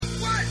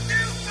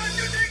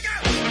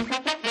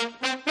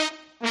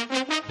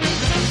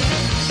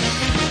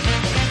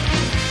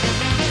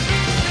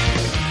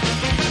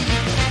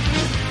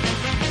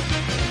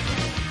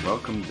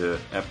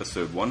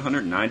episode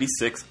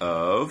 196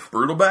 of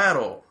Brutal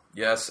Battle.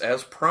 Yes,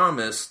 as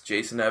promised,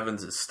 Jason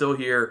Evans is still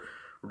here.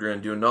 We're going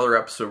to do another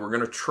episode. We're going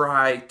to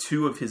try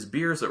 2 of his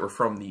beers that were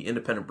from the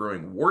Independent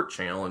Brewing Wort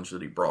Challenge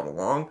that he brought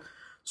along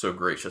so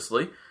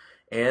graciously.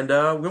 And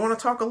we want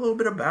to talk a little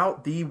bit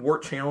about the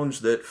Wort Challenge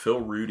that Phil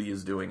Rudy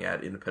is doing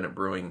at Independent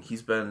Brewing.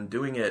 He's been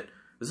doing it,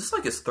 is this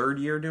like his 3rd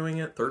year doing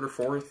it? 3rd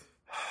or 4th?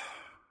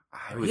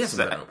 He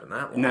hasn't been open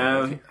that long.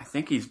 No, I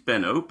think he's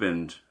been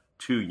opened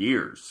 2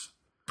 years.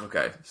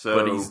 Okay, so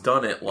but he's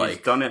done it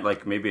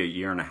like maybe a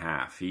year and a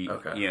half.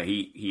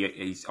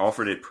 He's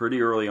offered it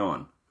pretty early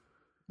on.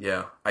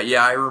 Yeah,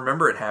 I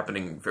remember it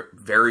happening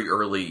very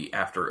early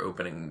after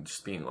opening,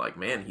 just being like,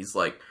 man, he's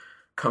like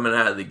coming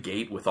out of the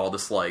gate with all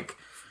this like,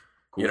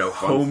 cool,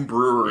 home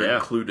brewer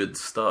included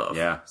stuff.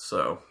 Yeah.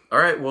 So, all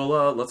right,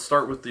 well, let's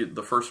start with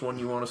the first one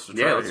you want us to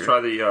try. Yeah, let's try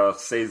the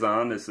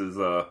Saison. This is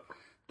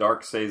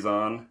dark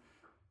Saison.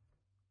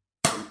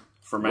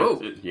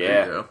 Fermented.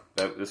 Whoa,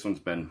 this one's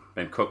been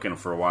cooking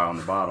for a while in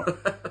the bottle.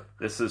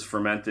 This is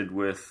fermented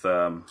with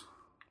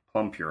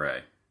plum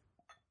puree.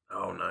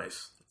 Oh,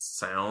 nice. It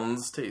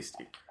sounds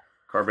tasty.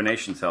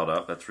 Carbonation's held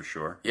up, that's for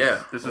sure.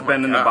 Yeah. This has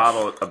been in the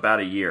bottle about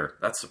a year.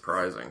 That's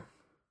surprising.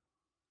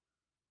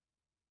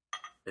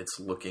 It's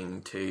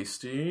looking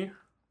tasty.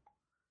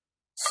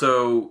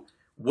 So,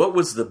 what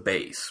was the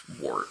base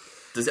wort?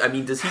 Does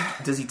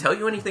he tell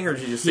you anything, or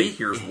does he just say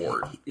here's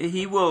wort?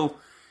 He will.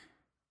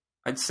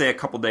 I'd say a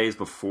couple days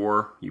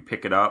before you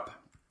pick it up,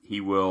 he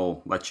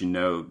will let you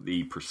know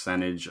the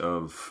percentage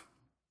of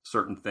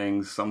certain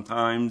things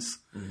sometimes.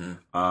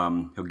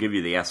 Mm-hmm. He'll give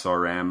you the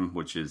SRM,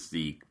 which is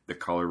the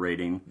color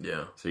rating.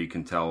 Yeah. So you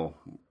can tell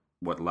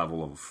what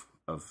level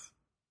of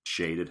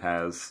shade it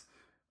has.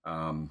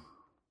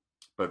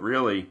 But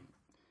really,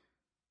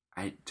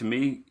 to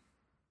me,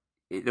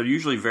 they're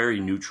usually very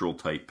neutral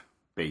type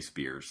base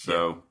beers.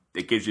 So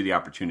it gives you the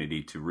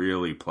opportunity to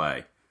really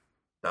play.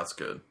 That's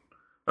good.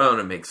 Oh,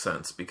 and it makes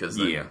sense because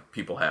then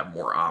people have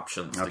more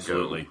options to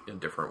go in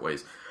different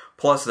ways.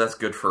 Plus, that's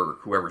good for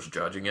whoever's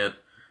judging it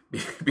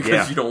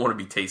because you don't want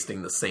to be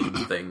tasting the same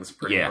things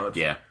pretty much.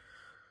 Yeah.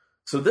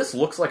 So this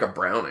looks like a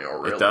brown ale,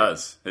 really. It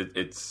does.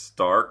 It's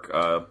dark.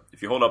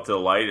 If you hold up to the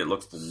light, it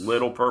looks a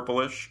little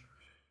purplish.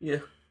 Yeah.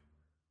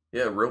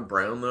 Yeah, real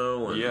brown,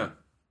 though. And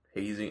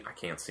hazy. I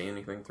can't see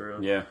anything through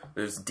it. Yeah.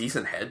 There's a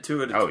decent head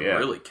to it. It's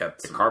really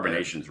kept the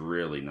carbonation's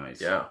really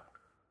nice. Yeah.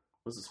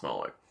 What does it smell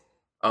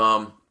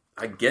like?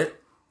 I get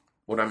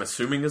what I'm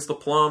assuming is the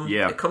plum.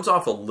 Yeah. It comes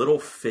off a little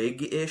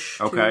fig-ish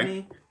to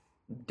me.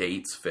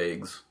 Dates,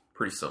 figs.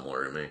 Pretty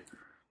similar to me.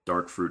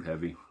 Dark fruit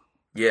heavy.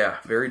 Yeah,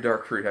 very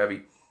dark fruit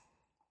heavy.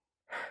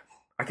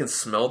 I can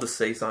smell the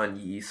Saison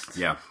yeast.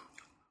 Yeah.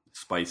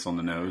 Spice on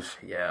the nose.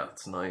 Yeah,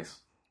 it's nice.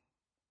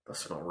 It does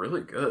smell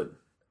really good.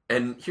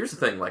 And here's the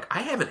thing, like,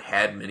 I haven't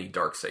had many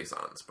dark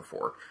Saisons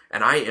before,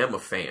 and I am a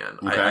fan.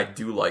 Okay. I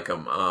do like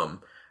them.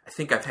 I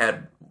think I've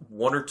had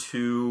 1 or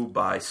 2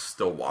 by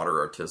Stillwater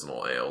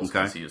Artisanal Ales,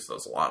 because he does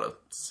a lot of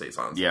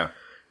Saisons. Yeah.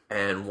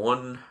 And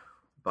 1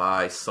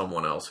 by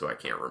someone else who I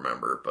can't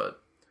remember, but...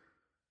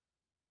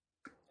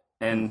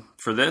 And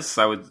for this,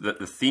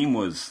 the theme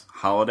was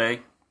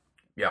holiday.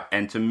 Yeah.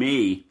 And to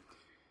me,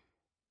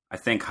 I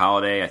think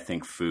holiday, I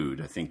think food,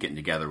 I think getting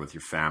together with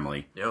your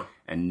family. Yeah.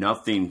 And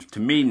nothing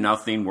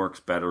works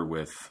better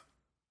with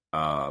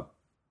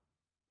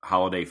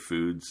holiday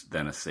foods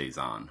than a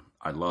Saison.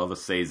 I love a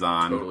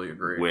Saison. Totally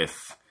agree.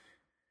 With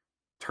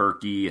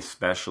turkey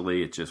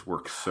especially, it just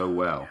works so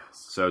well.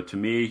 Yes. So to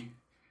me,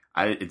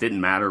 it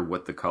didn't matter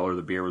what the color of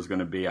the beer was going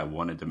to be. I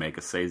wanted to make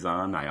a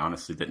Saison. I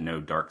honestly didn't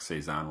know dark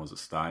Saison was a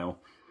style,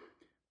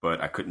 but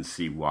I couldn't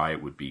see why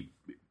it would be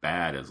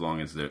bad as long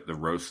as the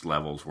roast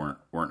levels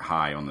weren't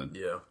high on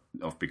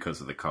because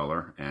of the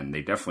color, and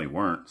they definitely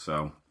weren't.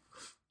 So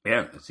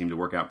yeah, it seemed to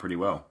work out pretty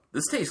well.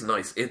 This tastes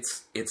nice.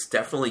 It's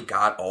definitely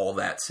got all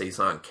that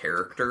Saison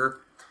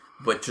character,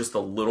 but just a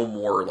little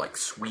more like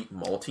sweet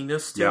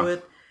maltiness to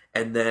it.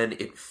 And then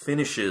it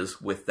finishes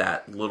with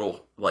that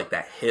little, like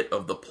that hit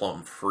of the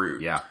plum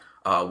fruit. Yeah.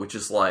 Which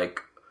is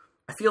like,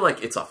 I feel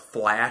like it's a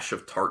flash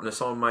of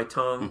tartness on my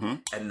tongue. Mm-hmm.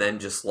 And then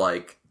just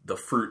like the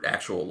fruit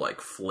actual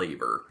like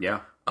flavor. Yeah.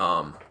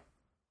 I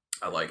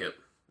like it.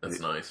 That's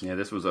nice. Yeah,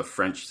 this was a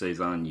French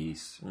Saison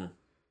yeast. Mm.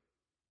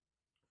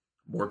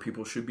 More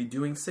people should be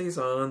doing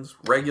Saisons.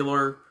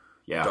 Regular,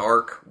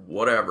 dark,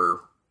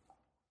 whatever.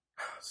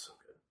 So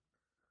good.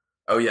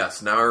 Oh,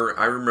 yes. Now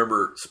I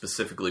remember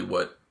specifically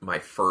what my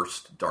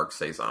first dark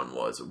Saison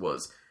was. It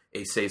was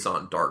a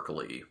Saison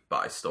Darkly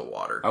by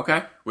Stillwater.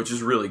 Okay. Which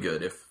is really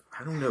good.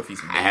 I don't know if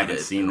he's made I haven't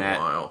it seen in that. a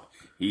while.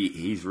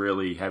 He's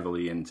really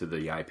heavily into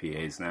the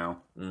IPAs now.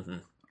 Mm-hmm.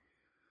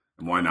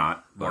 Why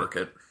not?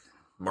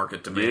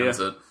 Market demands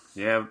it.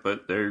 Yeah,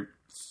 but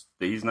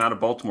he's not a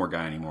Baltimore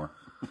guy anymore.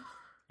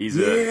 He's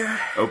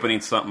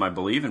opening something, I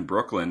believe, in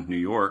Brooklyn, New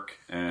York,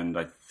 and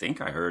I think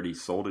I heard he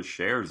sold his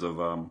shares of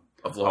Love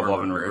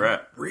and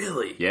Regret.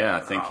 Really? Yeah,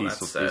 I think his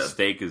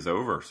stake is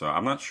over, so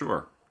I'm not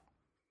sure.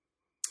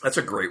 That's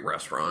a great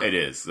restaurant. It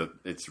is.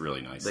 It's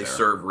really nice. They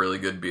serve really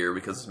good beer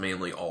because it's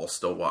mainly all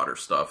Stillwater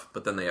stuff,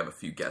 but then they have a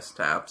few guest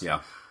taps.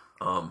 Yeah.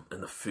 And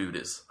the food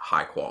is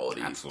high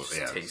quality. Absolutely.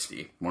 It's Yeah,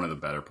 tasty. One of the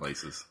better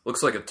places.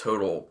 Looks like a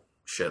total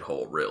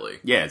shithole, really.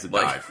 Yeah, it's a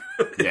dive.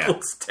 It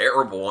looks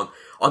terrible.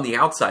 On the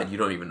outside, you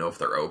don't even know if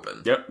they're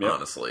open. Yep.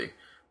 Honestly.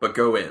 But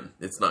go in.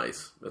 It's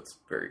nice. It's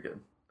very good.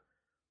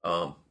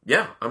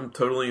 Yeah, I'm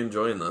totally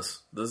enjoying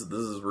this. This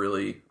is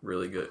really,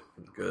 really good.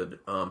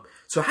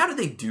 So how do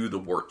they do the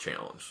Wort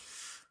Challenge?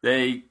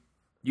 They've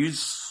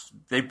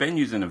been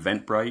using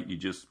Eventbrite. You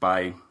just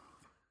buy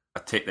a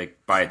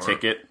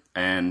ticket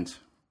and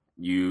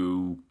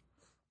you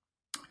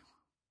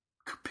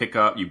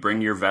you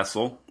bring your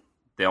vessel.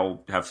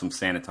 They'll have some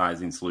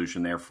sanitizing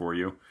solution there for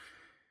you.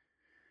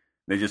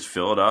 They just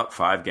fill it up,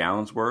 5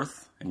 gallons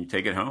worth, and you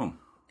take it home.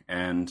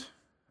 And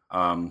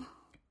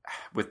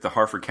with the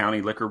Harford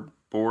County Liquor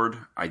Board,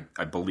 I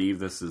believe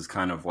this is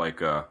kind of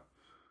like a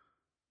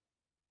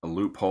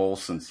loophole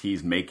since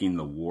he's making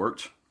the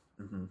wort.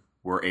 Mm-hmm.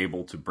 We're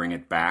able to bring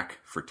it back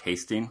for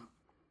tasting.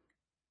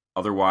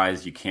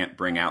 Otherwise, you can't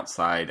bring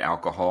outside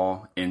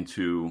alcohol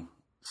into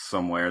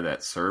somewhere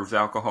that serves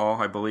alcohol,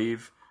 I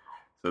believe.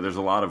 So there's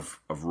a lot of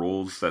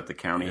rules that the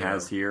county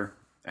has here,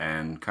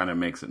 and kind of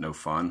makes it no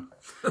fun.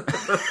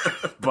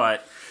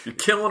 But you're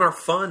killing our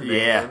fun, man.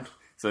 Yeah.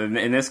 So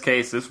in this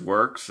case, this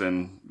works,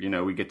 and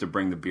we get to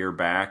bring the beer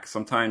back.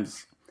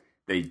 Sometimes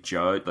they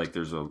judge, like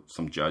there's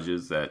some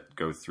judges that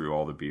go through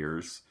all the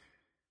beers.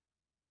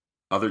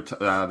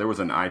 There was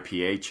an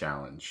IPA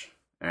challenge,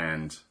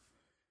 and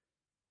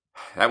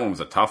that one was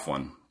a tough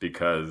one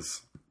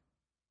because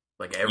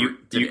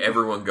did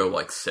everyone go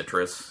like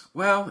citrus?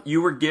 Well,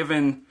 you were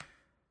given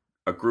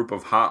a group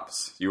of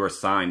hops. You were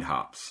assigned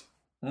hops.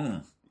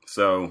 Mm.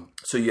 So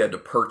you had to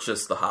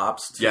purchase the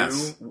hops too?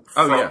 Yes.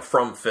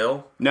 From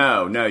Phil?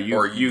 No,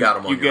 you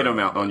got them get them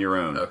out on your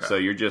own. Okay. So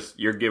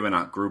you're given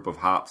a group of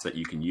hops that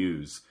you can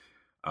use,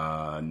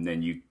 and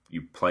then you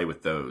play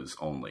with those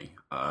only.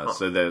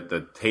 So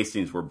the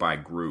tastings were by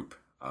group.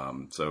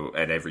 So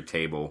at every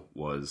table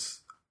was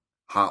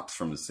hops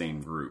from the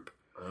same group.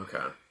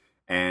 Okay.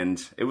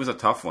 And it was a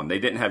tough one. They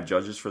didn't have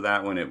judges for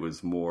that one. It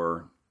was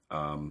more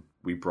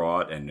we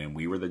brought, and then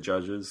we were the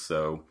judges.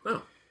 So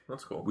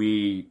that's cool.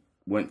 We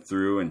went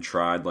through and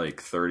tried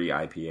like 30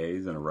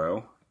 IPAs in a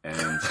row,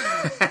 and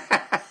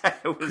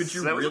it was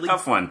a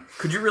tough one.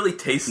 Could you really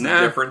taste the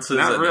differences?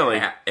 Not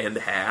really. And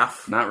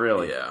half? Not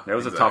really. Yeah, that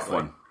was a tough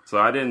one. So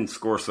I didn't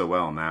score so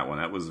well on that one.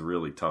 That was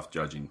really tough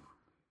judging.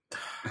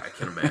 I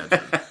can imagine.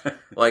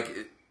 Like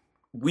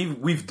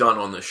we've done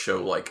on this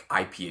show like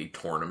IPA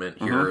tournament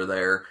here or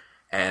there,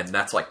 and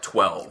that's like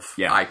 12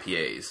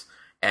 IPAs.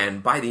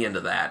 And by the end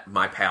of that,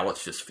 my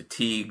palate's just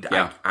fatigued.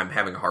 Yeah. I'm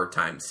having a hard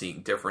time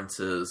seeing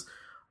differences.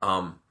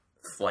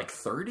 Like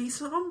 30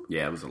 some?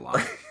 Yeah, it was a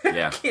lot.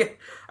 Yeah.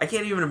 I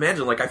can't even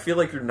imagine. Like, I feel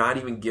like you're not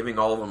even giving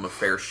all of them a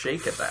fair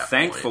shake at that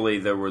Thankfully,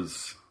 point. there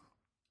was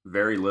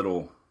very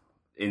little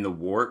in the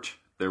wort.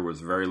 There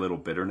was very little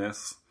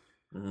bitterness.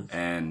 Mm-hmm.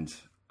 And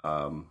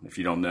if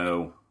you don't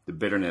know, the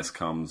bitterness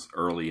comes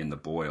early in the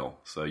boil.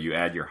 So you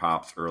add your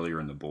hops earlier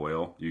in the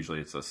boil. Usually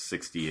it's a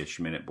 60-ish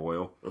minute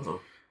boil. Uh-huh.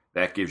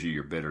 That gives you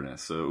your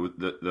bitterness. So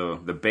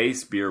the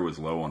base beer was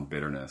low on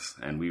bitterness,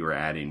 and we were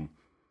adding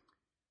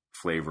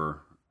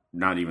flavor,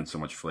 not even so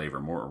much flavor,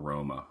 more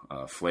aroma.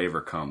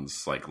 Flavor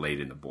comes like late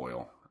in the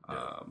boil.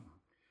 Yeah.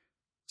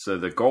 So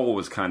the goal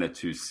was kind of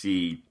to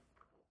see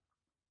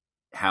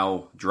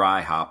how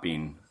dry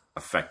hopping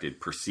affected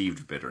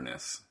perceived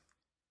bitterness.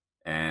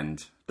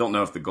 And don't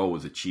know if the goal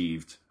was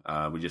achieved.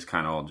 We just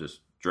kind of all just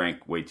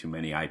drank way too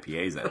many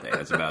IPAs that day.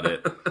 That's about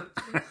it.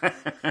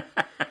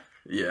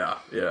 Yeah.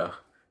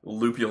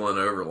 Lupulin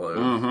overload.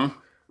 Mm-hmm.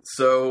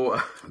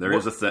 So there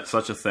is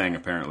such a thing,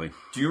 apparently.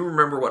 Do you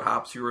remember what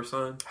hops you were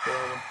assigned?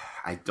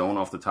 I don't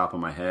off the top of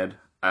my head.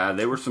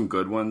 There were some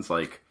good ones,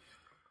 like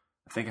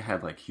I think I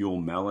had like Huell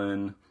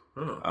Melon.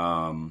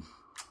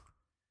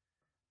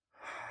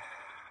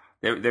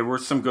 There were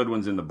some good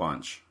ones in the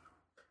bunch.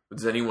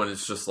 Does anyone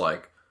is just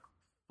like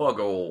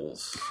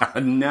Buggles?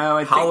 No,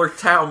 I think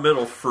Hallertau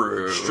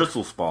Mittelfru.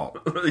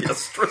 Stritzelspalt. Yeah,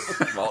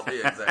 Stritzelspalt.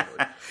 Yeah,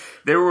 exactly.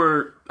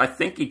 I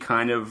think he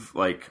kind of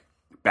like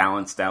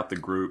balanced out the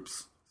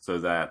groups so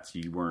that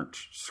you weren't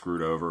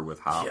screwed over with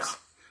hops.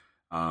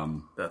 Yeah.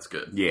 That's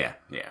good. Yeah.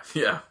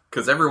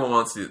 Because everyone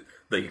wants the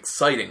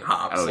exciting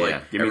hops. Oh,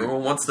 like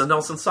everyone wants the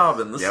Nelson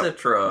Sauvin, the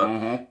Citra.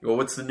 Mm-hmm. Well,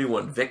 what's the new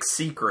one? Vic's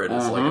Secret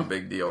is like a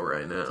big deal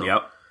right now.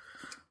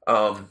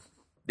 Yep.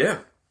 Yeah,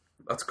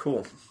 that's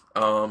cool.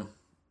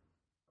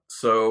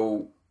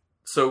 So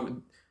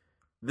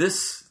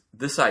this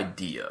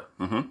idea.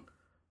 Mm-hmm.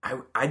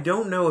 I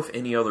don't know if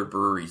any other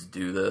breweries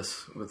do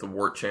this with the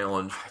Wort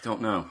Challenge. I don't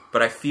know.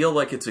 But I feel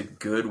like it's a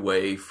good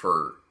way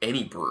for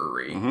any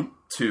brewery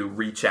to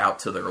reach out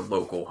to their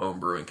local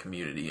homebrewing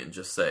community and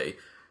just say,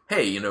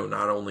 hey,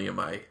 not only am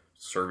I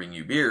serving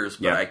you beers,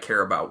 but I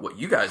care about what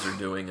you guys are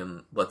doing,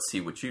 and let's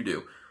see what you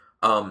do.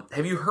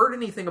 Have you heard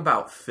anything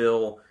about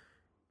Phil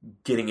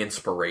getting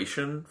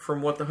inspiration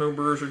from what the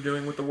homebrewers are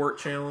doing with the Wort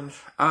Challenge?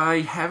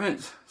 I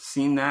haven't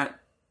seen that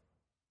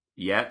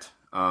yet.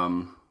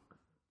 And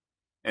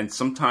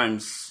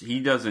sometimes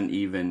he's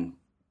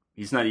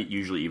not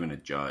usually even a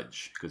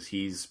judge because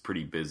he's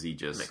pretty busy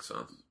just Makes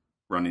sense.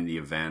 running the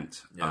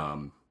event. Yeah.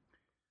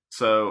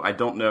 So I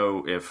don't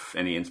know if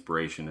any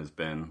inspiration has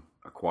been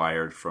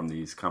acquired from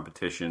these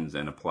competitions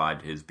and applied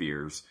to his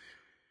beers.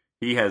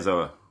 He has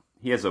a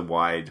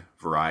wide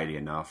variety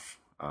enough.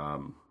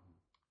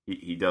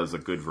 He does a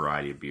good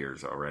variety of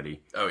beers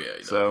already. Oh yeah. He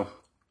does. So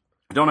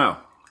I don't know.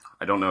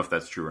 I don't know if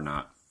that's true or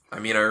not. I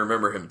mean, I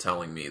remember him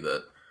telling me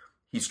that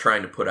he's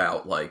trying to put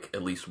out like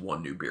at least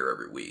one new beer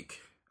every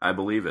week. I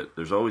believe it.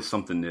 There's always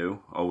something new.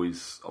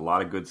 Always a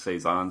lot of good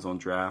saisons on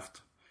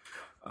draft.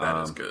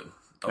 That is good.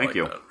 Thank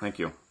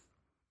you.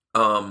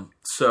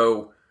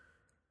 So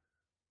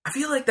I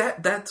feel like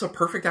that's a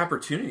perfect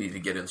opportunity to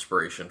get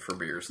inspiration for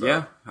beers, though.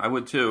 Yeah, I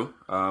would too.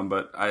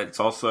 But it's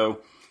also,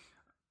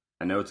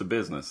 I know it's a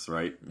business,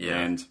 right? Yeah.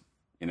 And,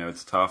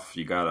 it's tough.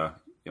 You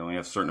only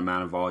have a certain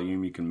amount of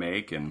volume you can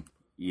make, and,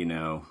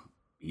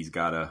 he's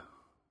got to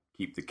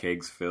keep the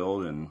kegs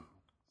filled and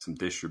some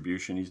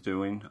distribution he's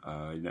doing.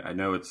 I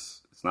know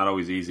it's not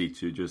always easy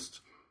to just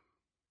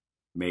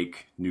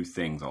make new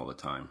things all the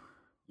time.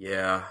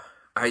 Yeah.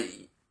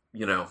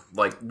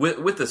 Like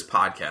with this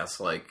podcast,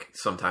 like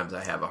sometimes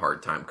I have a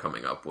hard time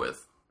coming up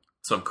with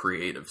some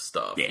creative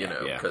stuff,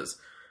 because,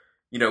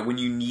 when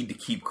you need to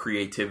keep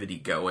creativity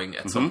going,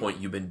 at some point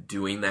you've been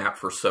doing that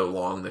for so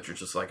long that you're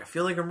just like, I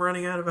feel like I'm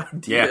running out of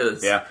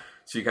ideas. Yeah.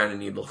 So you kind of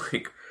need to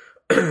like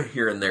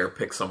here and there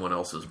pick someone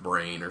else's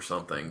brain or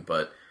something.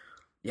 But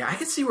yeah, I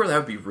could see where that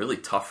would be really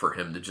tough for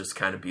him to just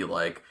kind of be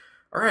like,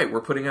 all right, we're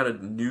putting out a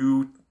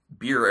new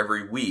beer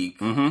every week.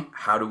 Mm-hmm.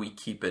 How do we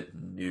keep it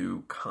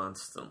new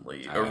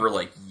constantly over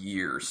like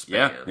years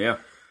span? Yeah.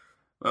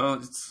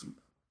 Well,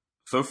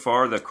 so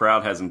far the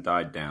crowd hasn't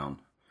died down.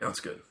 That's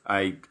good.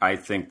 I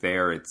think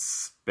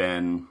it's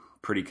been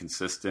pretty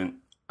consistent.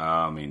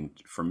 I mean,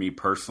 for me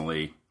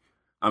personally,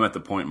 I'm at the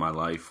point in my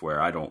life where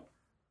I don't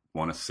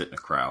want to sit in a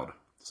crowd.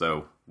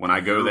 So when I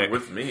go there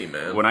with me,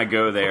 man, when I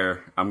go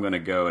there, I'm going to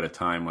go at a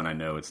time when I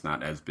know it's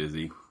not as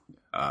busy,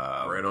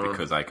 right on.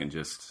 because I can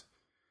just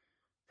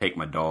take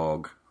my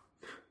dog,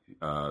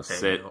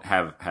 sit,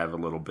 have a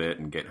little bit,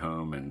 and get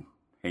home and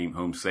aim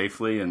home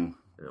safely, and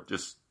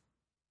just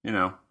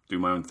do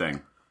my own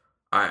thing.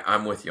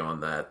 I'm with you on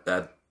that.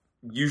 That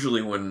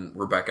usually when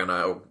Rebecca and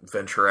I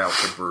venture out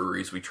to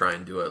breweries, we try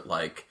and do it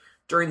like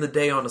during the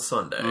day on a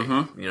Sunday.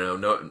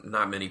 Mm-hmm.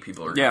 Not many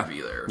people are going to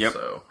be there. Yep.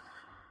 So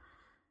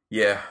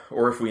yeah,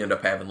 or if we end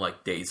up having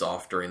like days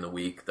off during the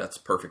week, that's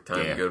perfect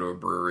time to go to a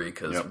brewery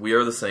because we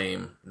are the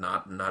same.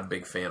 Not a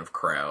big fan of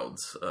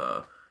crowds.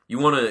 You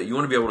want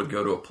to be able to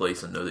go to a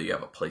place and know that you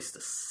have a place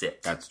to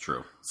sit. That's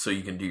true. So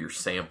you can do your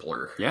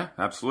sampler. Yeah,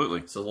 absolutely.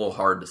 It's a little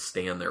hard to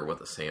stand there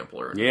with a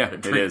sampler.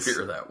 And drink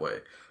beer that way,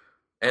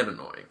 and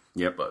annoying.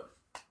 Yep. But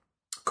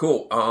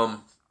cool.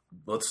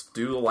 Let's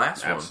do the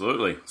last one.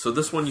 Absolutely. So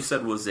this one you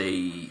said was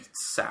a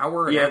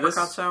sour,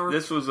 apricot sour?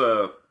 This was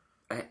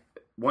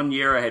one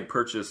year I had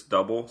purchased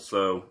double,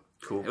 so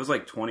cool. It was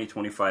like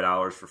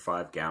 $25 for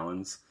 5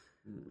 gallons.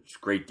 It's a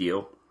great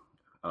deal.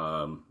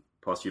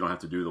 Plus you don't have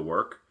to do the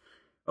work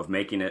of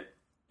making it.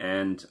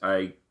 And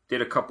I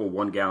did a couple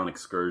 1-gallon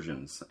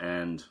excursions,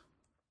 and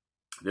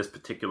this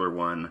particular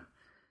one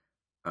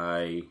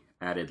I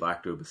added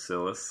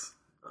lactobacillus,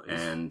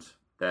 and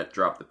that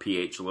dropped the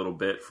pH a little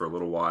bit for a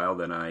little while.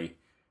 Then I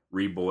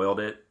reboiled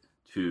it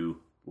to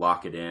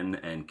lock it in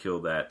and kill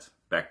that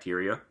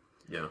bacteria.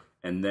 Yeah.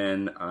 And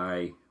then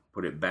I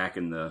put it back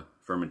in the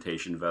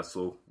fermentation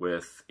vessel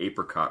with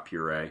apricot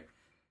puree,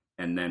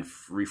 and then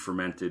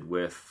re-fermented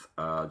with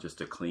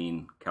just a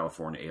clean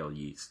California ale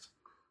yeast.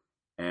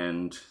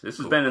 And this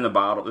has been in the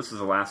bottle. This is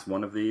the last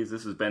one of these.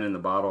 This has been in the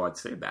bottle, I'd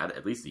say, about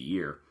at least a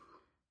year.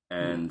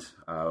 And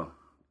it's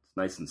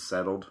nice and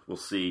settled. We'll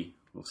see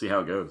how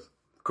it goes.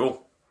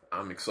 Cool.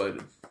 I'm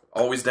excited.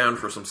 Always down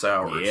for some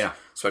sours. Yeah.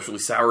 Especially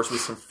sours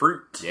with some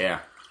fruit. Yeah.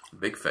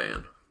 Big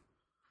fan.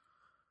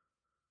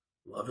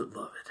 Love it.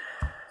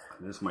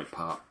 This might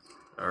pop.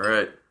 All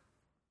right.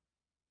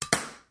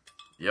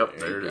 Yep,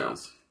 there it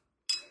is.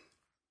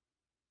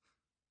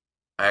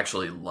 I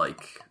actually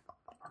like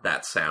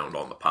that sound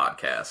on the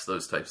podcast.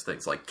 Those types of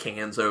things, like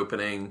cans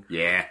opening,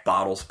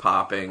 bottles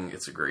popping.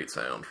 It's a great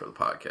sound for the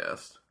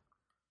podcast.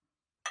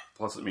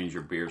 Plus, it means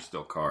your beer's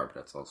still carved.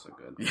 That's also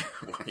good.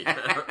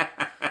 Yeah.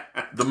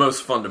 The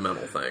most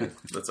fundamental thing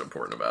that's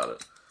important about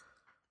it.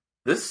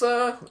 This,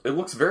 it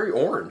looks very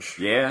orange.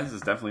 Yeah, this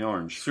is definitely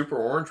orange. Super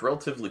orange,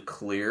 relatively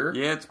clear.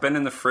 Yeah, it's been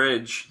in the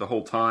fridge the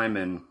whole time,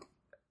 and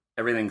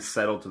everything's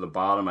settled to the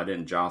bottom. I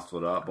didn't jostle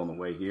it up on the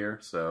way here,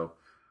 so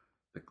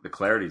the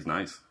clarity's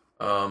nice.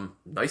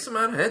 Nice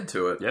amount of head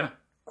to it. Yeah.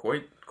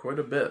 Quite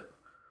a bit.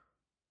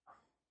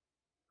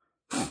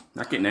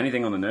 Not getting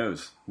anything on the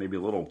nose. Maybe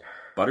a little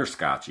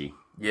butterscotchy.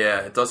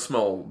 Yeah, it does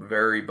smell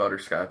very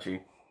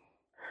butterscotchy.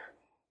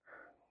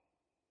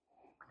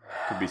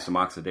 Could be some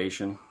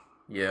oxidation.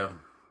 Yeah.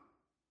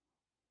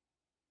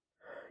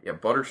 Yeah,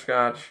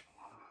 butterscotch.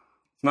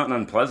 It's not an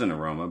unpleasant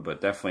aroma,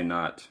 but definitely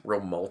not.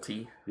 Real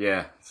malty.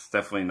 Yeah, it's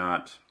definitely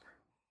not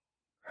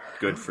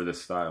good for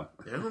this style.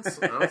 Yeah, I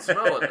don't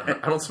smell it.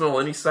 I don't smell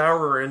any sour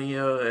or any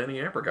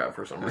apricot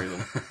for some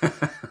reason.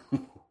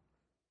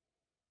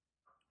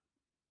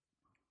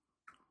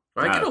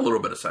 I get a little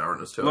bit of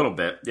sourness to it. A little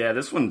bit. Yeah,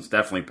 this one's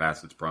definitely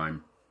past its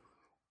prime.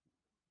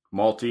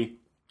 Malty.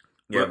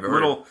 Yeah,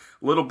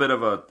 little bit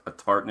of a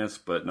tartness,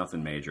 but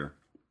nothing major.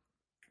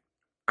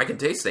 I can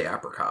taste the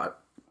apricot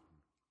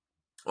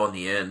on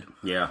the end.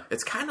 Yeah.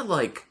 It's kind of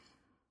like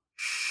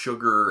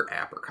sugar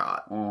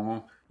apricot.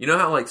 Mm-hmm. You know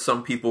how like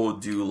some people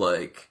do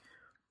like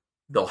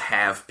they'll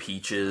have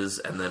peaches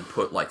and then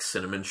put like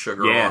cinnamon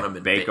sugar on them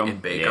and bake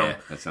them.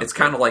 It's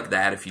kind of like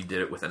that if you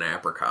did it with an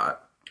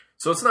apricot.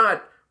 So it's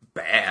not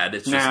bad.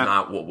 It's just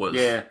not what was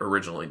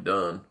originally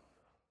done.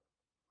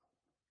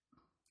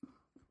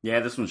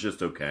 Yeah, this one's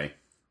just okay.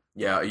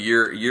 Yeah,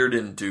 year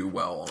didn't do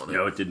well on it.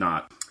 No, it did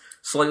not.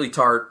 Slightly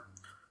tart,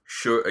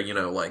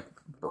 like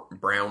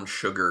brown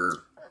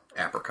sugar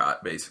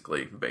apricot,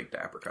 basically baked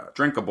apricot.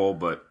 Drinkable,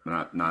 but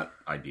not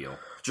ideal.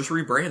 Just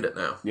rebrand it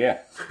now. Yeah,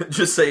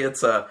 just say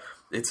it's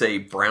a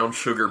brown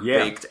sugar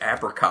baked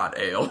apricot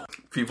ale.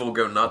 People will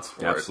go nuts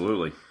for it.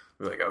 Absolutely.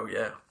 They're like, oh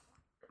yeah,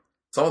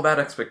 it's all about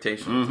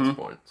expectation at this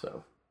point.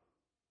 So,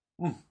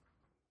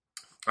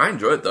 I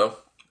enjoy it though.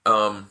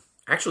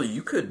 Actually,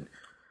 you could,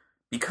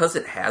 because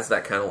it has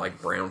that kind of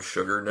like brown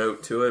sugar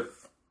note to it,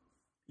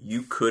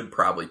 you could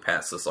probably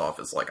pass this off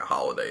as like a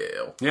holiday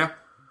ale. Yeah.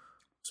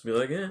 Just be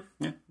like, yeah,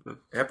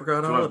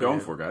 apricot. That's what I was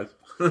going for, guys.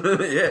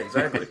 Yeah,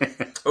 exactly.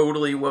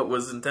 Totally what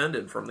was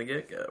intended from the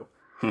get-go.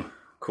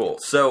 Cool.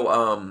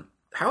 So,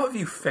 how have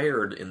you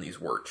fared in these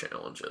wort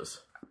challenges?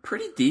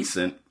 Pretty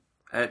decent.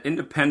 At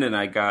Independent,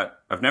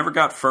 I've never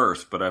got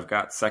first, but I've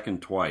got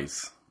second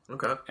twice.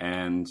 Okay.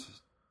 And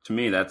to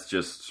me, that's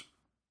just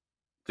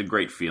a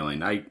great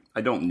feeling. I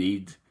don't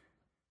need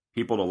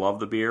people to love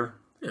the beer,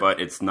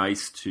 but it's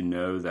nice to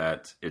know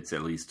that it's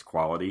at least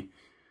quality.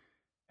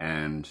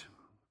 And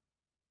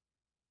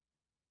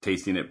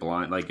tasting it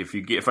blind, like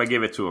if I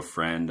give it to a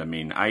friend, I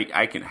mean,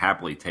 I can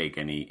happily take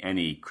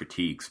any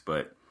critiques,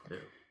 but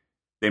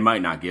they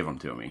might not give them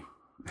to me.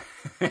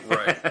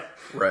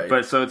 Right.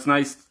 But so it's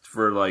nice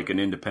for like an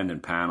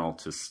independent panel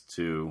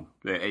to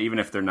even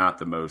if they're not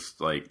the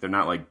most like, they're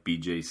not like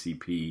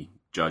BJCP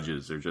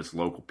judges, they're just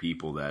local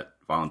people that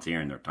volunteer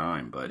in their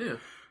time. But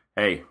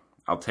hey,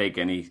 I'll take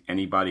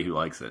anybody who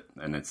likes it,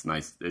 and it's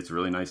nice. It's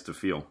really nice to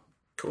feel.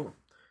 Cool.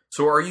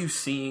 So are you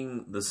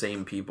seeing the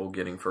same people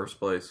getting first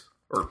place?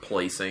 Or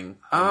placing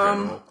in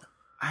general?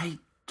 I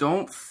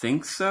don't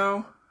think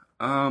so.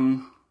 I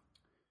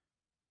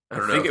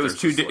think it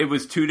was it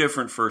was two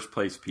different first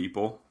place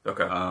people.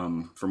 Okay.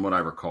 From what I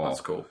recall. That's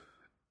cool.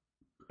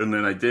 And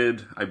then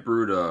I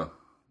brewed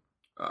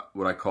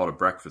what I called a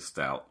breakfast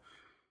stout.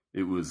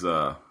 It was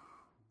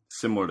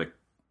similar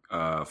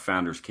to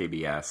Founders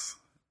KBS.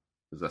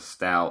 It was a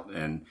stout,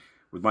 and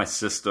with my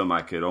system,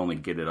 I could only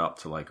get it up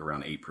to like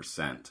around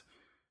 8%.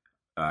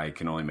 I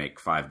can only make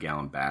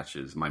 5-gallon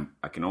batches.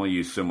 I can only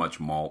use so much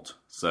malt.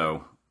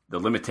 So the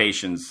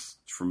limitations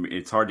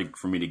it's hard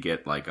for me to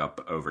get like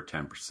up over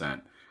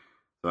 10%.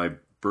 So I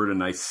brewed a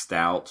nice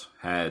stout,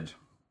 had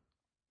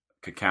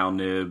cacao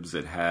nibs,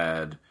 it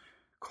had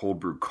cold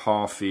brew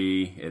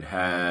coffee, it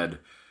had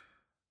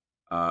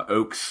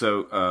oak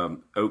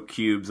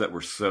cubes that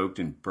were soaked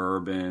in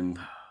bourbon,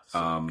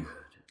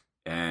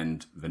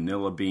 and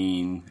vanilla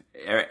bean.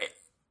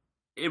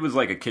 It was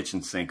like a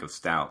kitchen sink of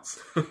stouts,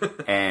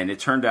 and it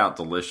turned out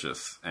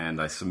delicious.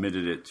 And I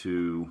submitted it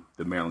to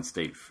the Maryland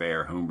State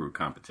Fair homebrew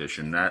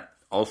competition. That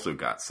also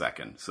got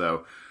second.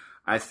 So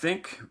I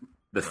think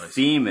the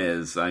theme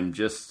is I'm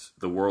just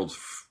the world's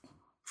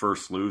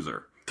first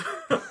loser.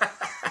 I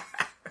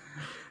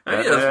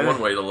think that's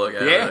one way to look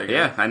at it.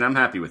 Yeah, and I'm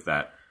happy with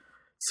that.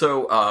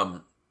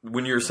 So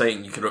when you're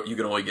saying you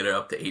can only get it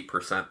up to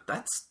 8%,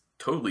 that's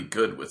totally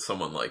good with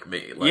someone like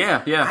me. Like,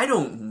 yeah. I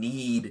don't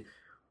need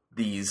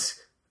these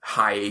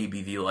high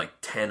ABV, like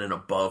 10 and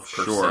above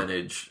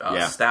percentage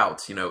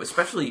stouts,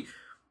 especially,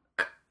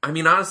 I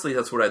mean, honestly,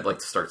 that's what I'd like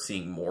to start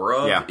seeing more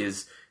of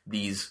is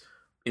these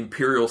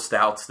imperial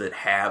stouts that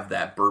have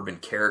that bourbon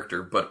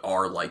character, but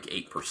are like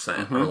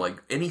 8% or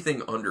like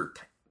anything under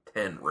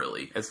 10,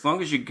 really. As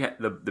long as you get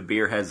the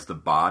beer has the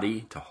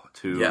body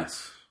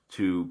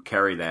to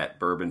carry that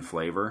bourbon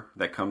flavor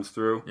that comes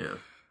through. Yeah.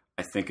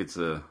 I think it's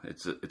a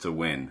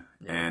win.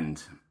 Yeah.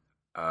 And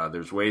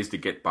there's ways to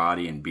get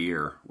body in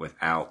beer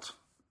without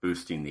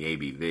boosting the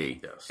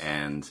ABV. Yes.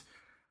 And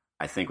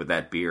I think with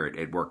that beer,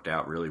 it worked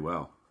out really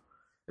well.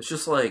 It's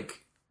just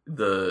like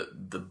the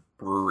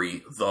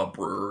brewery,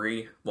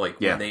 like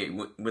when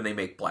they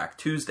make Black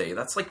Tuesday,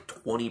 that's like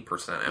 20%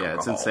 alcohol. Yeah,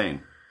 it's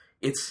insane.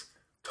 It's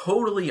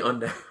totally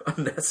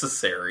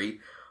unnecessary.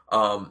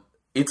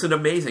 It's an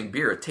amazing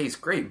beer. It tastes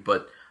great,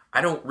 but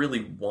I don't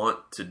really want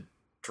to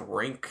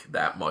drink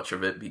that much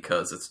of it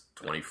because it's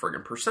 20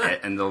 friggin' percent.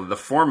 And the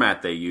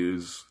format they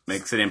use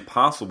makes it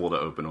impossible to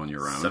open on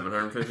your own.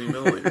 750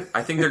 milliliters.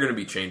 I think they're going to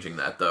be changing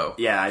that, though.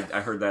 Yeah,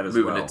 I heard that as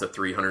Moving well. it to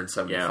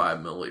 375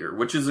 milliliter,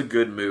 which is a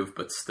good move,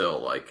 but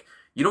still, like,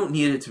 you don't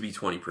need it to be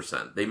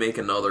 20%. They make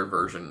another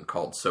version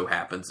called So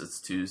Happens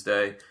It's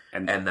Tuesday,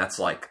 and that's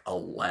like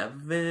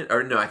 11,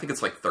 or no, I think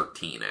it's like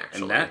 13,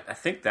 actually. And I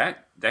think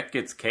that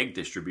gets keg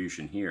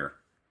distribution here.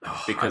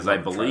 Oh, Because I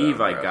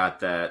believe I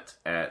got that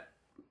at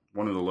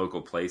one of the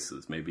local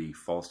places, maybe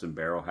Falston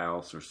Barrel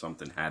House or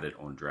something had it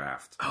on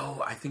draft.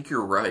 Oh, I think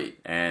you're right.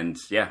 And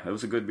yeah, it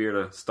was a good beer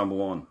to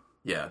stumble on.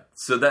 Yeah,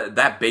 so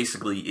that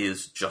basically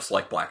is just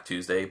like Black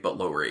Tuesday, but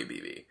lower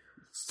ABV.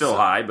 Still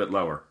high, but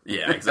lower.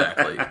 Yeah,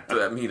 exactly.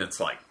 I mean, it's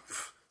like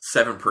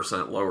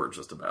 7% lower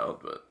just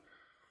about, but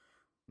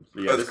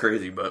yeah, that's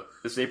crazy. But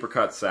this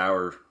apricot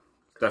sour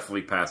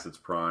definitely past its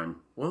prime.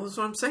 Well, that's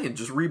what I'm saying.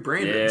 Just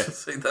rebrand it. Yeah.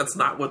 Just say that's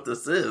not what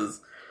this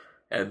is,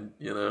 and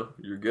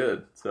you're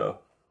good. So,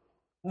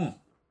 well,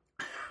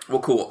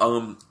 cool.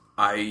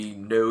 I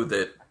know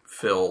that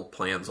Phil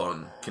plans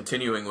on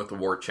continuing with the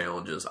wart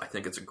challenges. I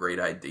think it's a great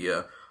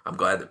idea. I'm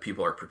glad that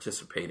people are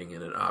participating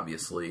in it.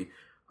 Obviously,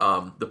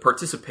 the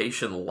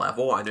participation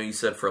level. I know you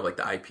said for like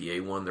the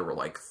IPA one, there were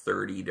like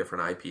 30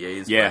 different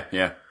IPAs. Yeah,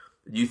 yeah.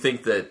 Do you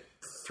think that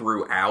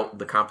throughout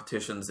the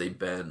competitions, they've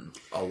been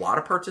a lot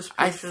of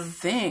participation?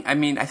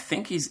 I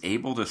think he's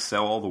able to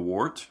sell all the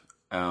wort.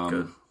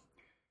 Good.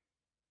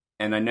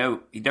 And I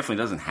know he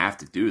definitely doesn't have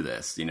to do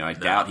this. I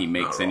doubt he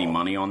makes any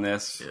money on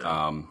this.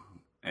 Yeah.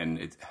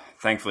 And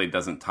thankfully it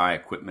doesn't tie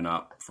equipment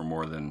up for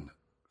more than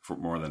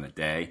a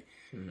day.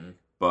 Mm-hmm.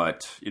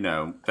 But,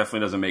 definitely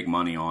doesn't make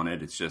money on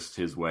it. It's just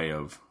his way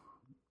of,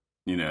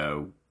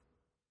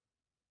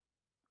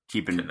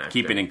 keeping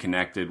it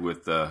connected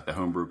with the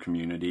homebrew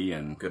community.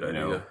 And, Good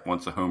idea.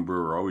 Once a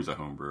homebrewer, always a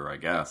homebrewer, I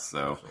guess.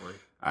 So Definitely.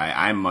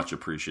 I'm much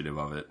appreciative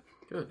of it.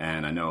 Good.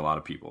 And I know a lot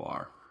of people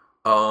are.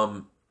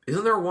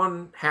 Isn't there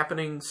one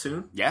happening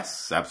soon?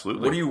 Yes,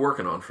 absolutely. What are you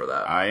working on for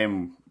that? I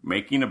am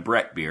making a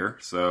Brett beer.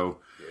 So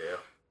Yeah.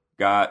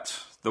 got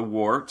the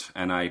wort,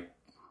 and I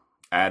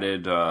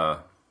added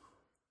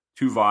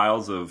 2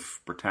 vials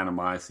of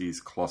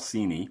Brettanomyces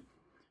clausini,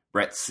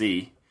 Brett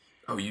C.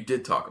 Oh, you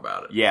did talk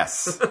about it.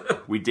 Yes,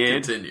 we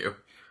did. Continue.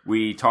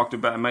 We talked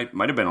about it.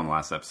 Might have been on the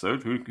last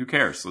episode. Who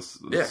cares? Let's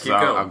keep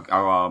going.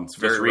 I'll just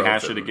very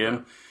rehash relative, it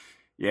again.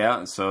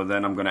 Yeah. So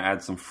then I'm going to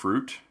add some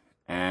fruit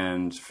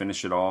and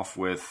finish it off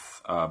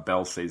with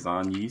Belle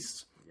Saison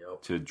yeast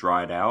Yep. to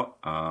dry it out.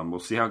 We'll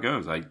see how it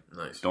goes. I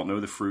Nice. don't know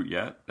the fruit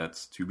yet.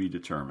 That's to be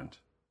determined.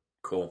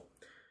 Cool.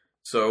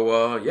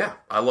 So, yeah,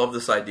 I love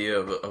this idea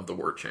of the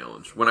wort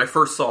challenge. When I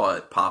first saw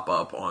it pop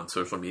up on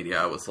social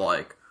media, I was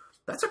like,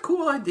 that's a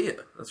cool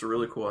idea. That's a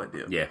really cool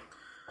idea. Yeah.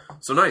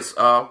 So nice.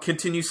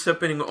 Continue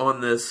sipping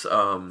on this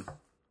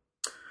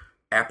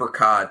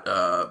apricot,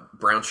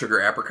 brown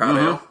sugar apricot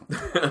ale.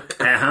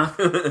 Uh-huh.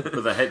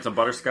 With a hint of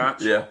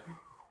butterscotch. Yeah.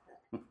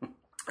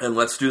 And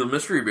let's do the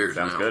mystery beers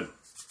Sounds now. good.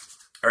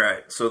 All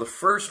right. So the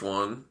first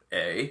one,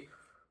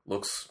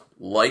 looks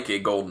like a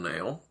golden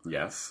ale.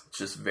 Yes. It's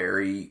just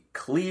very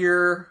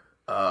clear,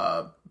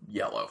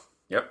 yellow.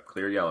 Yep.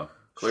 Clear yellow.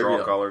 Clear Straw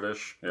yellow.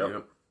 colored-ish.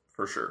 Yep.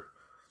 For sure.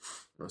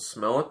 Let's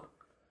smell it.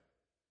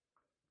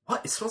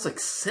 What? It smells like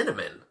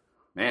cinnamon.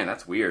 Man,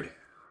 that's weird.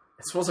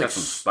 It smells Got like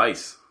some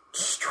spice.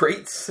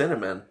 straight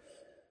cinnamon.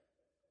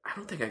 I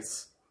don't think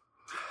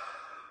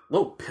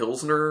little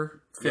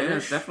Pilsner Yeah, it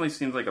finish. definitely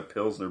seems like a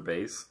Pilsner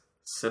base.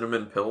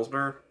 Cinnamon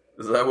Pilsner.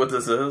 Is that what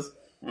this is?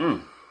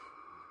 Mm.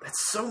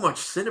 That's so much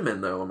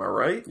cinnamon, though. Am I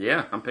right?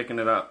 Yeah, I'm picking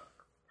it up.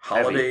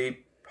 Holiday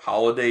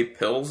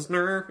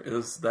Pilsner.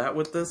 Is that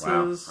what this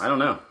Wow. is? I don't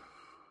know.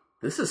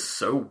 This is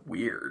so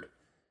weird.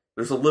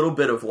 There's a little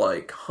bit of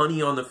like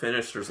honey on the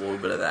finish. There's a little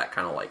bit of that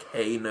kind of like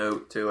hay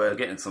note to I'm it.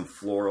 getting some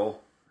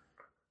floral.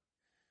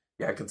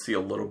 Yeah, I can see a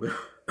little bit,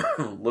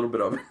 a little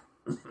bit of it.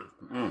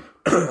 Mm.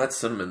 That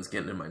cinnamon's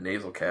getting in my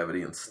nasal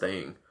cavity and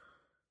staying.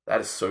 That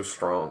is so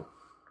strong.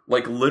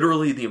 Like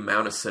literally, the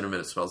amount of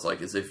cinnamon it smells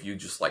like is if you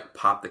just like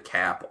pop the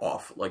cap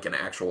off like an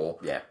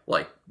actual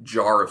like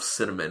jar of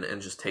cinnamon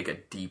and just take a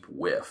deep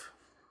whiff.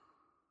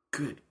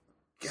 Good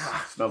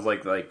God. Smells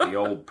like the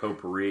old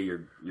potpourri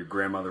your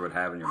grandmother would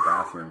have in your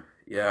bathroom.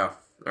 Yeah.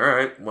 All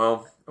right.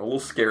 Well, I'm a little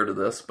scared of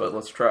this, but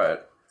let's try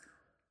it.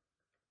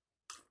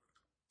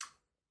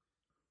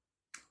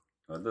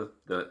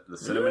 The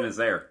cinnamon is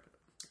there.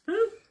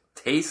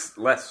 Tastes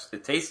less.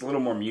 It tastes a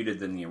little more muted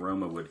than the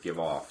aroma would give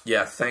off.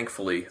 Yeah,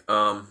 thankfully.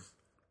 I'm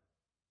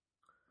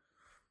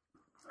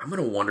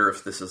gonna wonder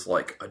if this is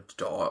like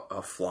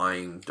a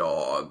flying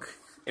dog,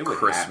 It would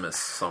Christmas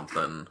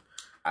something.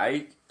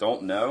 I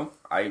don't know.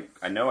 I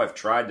know I've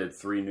tried the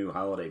 3 new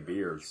holiday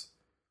beers,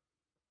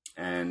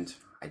 and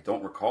I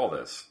don't recall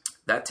this.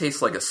 That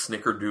tastes like a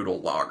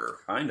Snickerdoodle lager.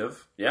 Kind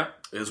of. Yeah.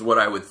 Is what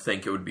I would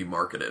think it would be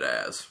marketed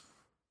as.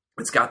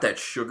 It's got that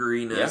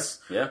sugariness,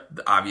 Yeah.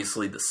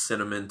 obviously the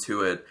cinnamon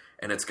to it,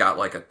 and it's got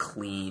like a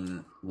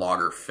clean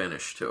lager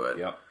finish to it.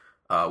 Yep.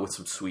 With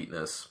some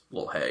sweetness, a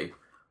little hay.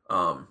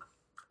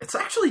 It's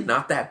actually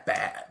not that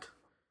bad.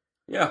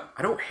 Yeah,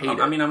 I don't hate it.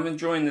 I mean, I'm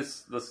enjoying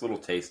this little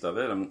taste of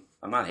it. I'm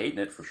not hating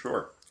it for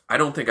sure. I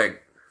don't think I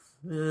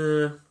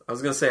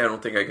was going to say I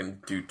don't think I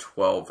can do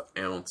 12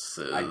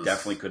 ounces. I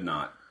definitely could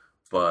not.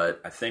 But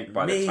I think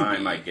by the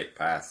time I get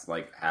past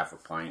like half a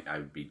pint, I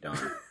would be done.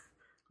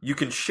 You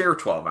can share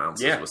 12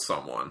 ounces with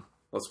someone.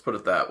 Let's put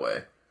it that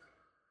way.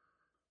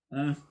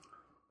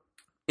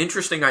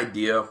 Interesting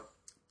idea.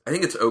 I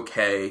think it's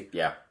okay.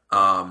 Yeah.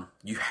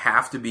 You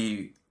have to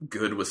be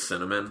good with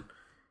cinnamon.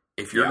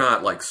 If you're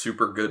not like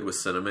super good with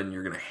cinnamon,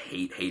 you're going to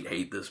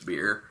hate this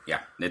beer. Yeah,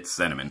 it's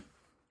cinnamon.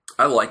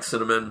 I like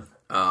cinnamon.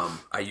 I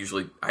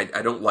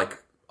don't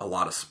like a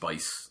lot of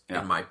spice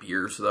in my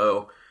beers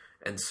though.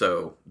 And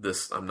so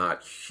this I'm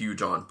not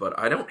huge on, but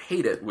I don't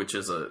hate it, which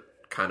is a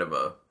kind of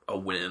a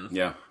win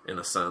in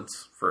a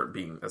sense for it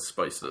being as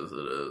spiced as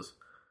it is.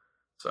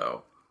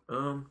 So,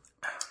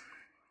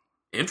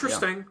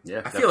 interesting.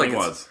 Yeah, I feel like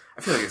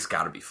it's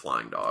got to be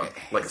Flying Dog,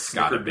 like a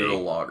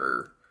Snickerdoodle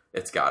lager.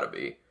 It's got to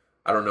be.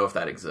 I don't know if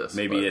that exists.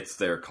 Maybe it's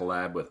their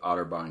collab with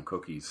Otterbein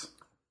Cookies.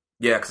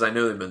 Yeah, because I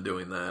know they've been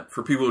doing that.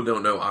 For people who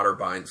don't know,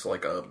 Otterbein's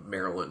like a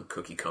Maryland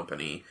cookie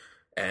company,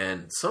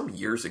 and some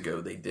years ago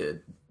they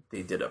did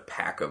a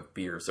pack of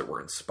beers that were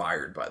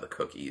inspired by the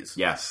cookies.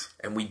 Yes,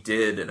 and we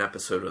did an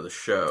episode of the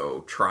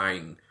show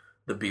trying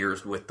the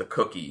beers with the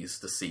cookies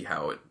to see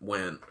how it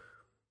went.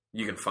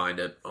 You can find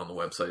it on the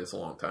website. It's a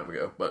long time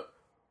ago, but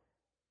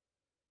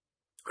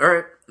all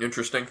right,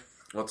 interesting.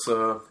 Let's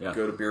go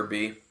to beer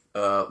B.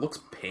 Looks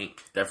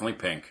pink. Definitely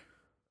pink.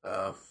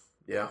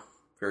 Yeah,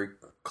 very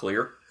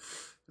clear.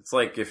 It's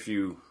like if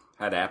you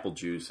had apple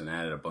juice and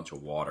added a bunch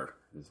of water,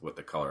 is what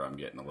the color I'm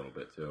getting a little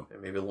bit too.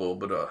 And maybe a little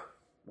bit of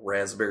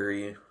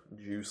raspberry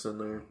juice in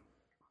there.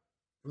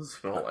 What does it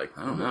smell like?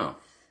 I don't know.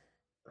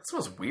 That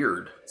smells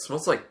weird. It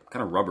smells like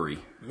kind of rubbery.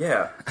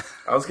 Yeah.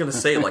 I was going to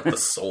say like the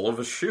sole of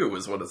a shoe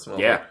is what it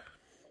smells like.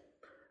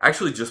 I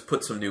actually just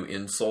put some new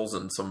insoles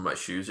in some of my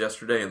shoes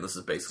yesterday, and this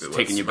is basically what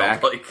taking it you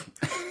back. Like.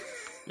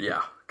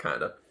 Yeah,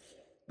 kind of.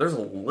 There's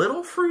a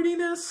little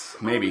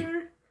fruitiness. Maybe.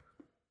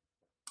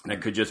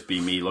 That could just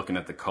be me looking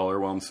at the color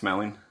while I'm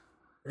smelling.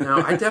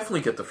 No, I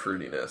definitely get the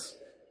fruitiness.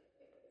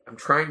 I'm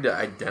trying to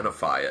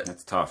identify it.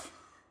 That's tough.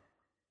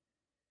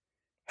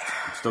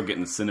 I'm still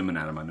getting the cinnamon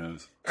out of my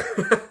nose.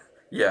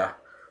 Yeah.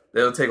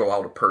 It'll take a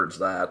while to purge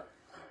that.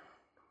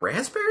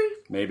 Raspberry?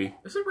 Maybe.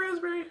 Is it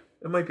raspberry?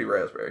 It might be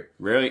raspberry.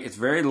 Really? It's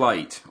very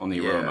light on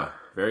the aroma.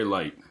 Very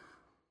light.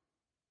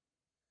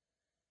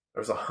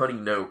 There's a honey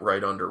note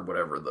right under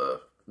whatever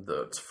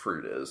the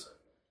fruit is.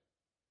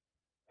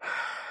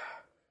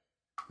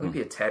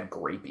 Maybe a tad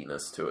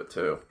grapiness to it,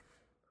 too.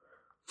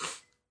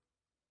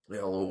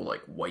 Yeah, a little,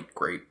 like, white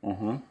grape.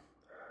 Mm-hmm.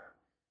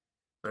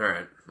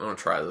 Alright, I'm gonna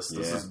try this.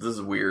 This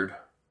is weird.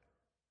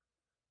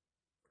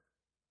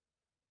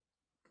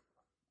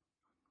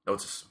 Oh,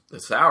 it's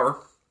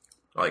sour.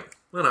 Like,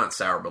 well, not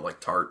sour, but like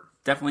tart.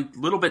 Definitely a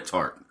little bit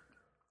tart.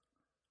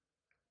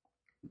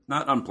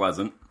 Not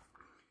unpleasant.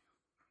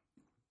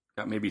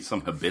 Got maybe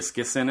some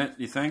hibiscus in it,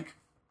 you think?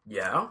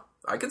 Yeah,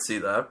 I could see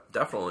that.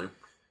 Definitely.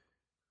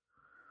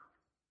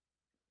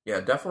 Yeah,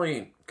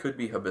 definitely could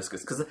be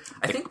hibiscus. Because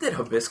I think that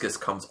hibiscus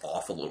comes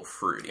off a little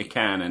fruity. It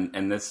can,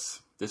 and this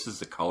is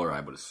the color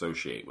I would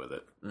associate with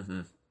it.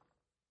 Mm-hmm.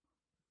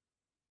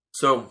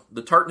 So,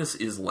 the tartness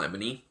is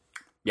lemony.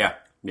 Yeah.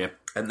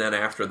 And then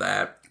after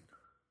that,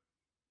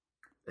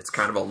 it's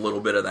kind of a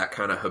little bit of that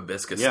kind of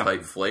hibiscus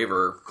type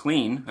flavor.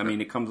 Clean. I mean,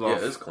 it comes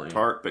off it's clean.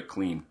 Tart, but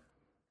clean.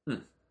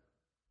 I'm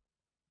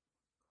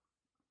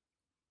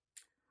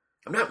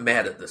not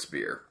mad at this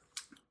beer.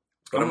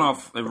 I don't know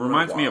if it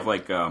reminds me of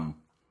like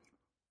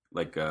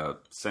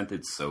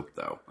scented soap,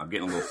 though. I'm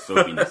getting a little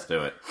soapiness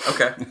to it.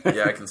 Okay.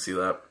 Yeah, I can see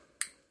that.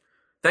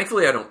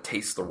 Thankfully, I don't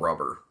taste the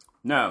rubber.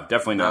 No,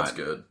 definitely not. That's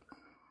good.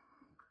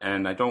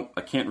 And I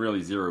can't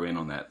really zero in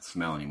on that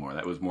smell anymore.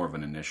 That was more of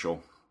an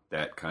initial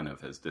that kind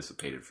of has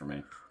dissipated for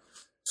me.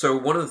 So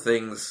one of the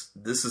things,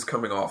 this is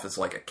coming off as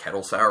like a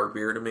kettle sour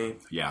beer to me.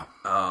 Yeah.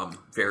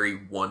 Very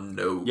one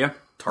note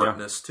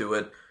tartness to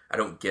it. I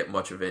don't get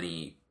much of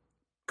any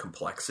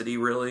complexity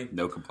really.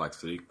 No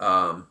complexity.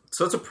 So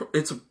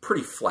it's a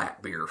pretty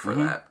flat beer for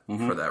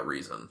for that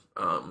reason.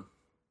 I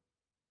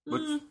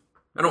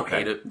don't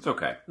hate it. It's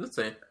okay. Let's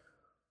say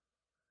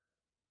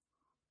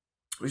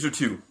these are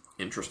two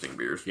interesting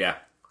beers. Yeah.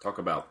 Talk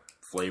about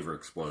flavor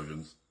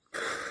explosions.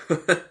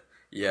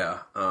 Yeah.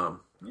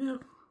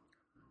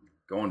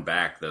 Going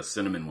back, the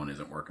cinnamon one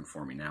isn't working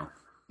for me now.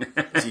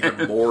 It's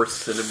even more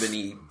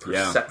cinnamony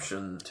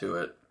perception to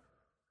it.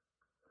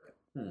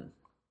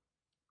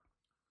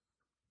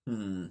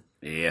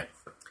 Yeah.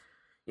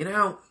 You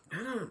know, I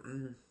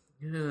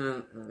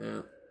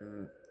don't.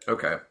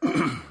 Okay.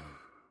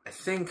 I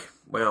think.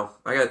 Well,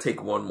 I gotta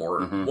take one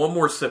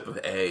more sip of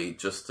A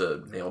just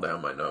to nail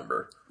down my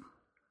number.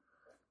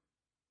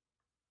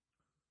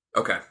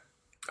 Okay,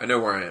 I know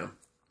where I am.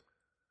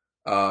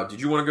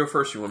 Did you want to go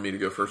first? You want me to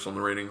go first on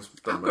the ratings?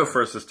 I'll go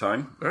first this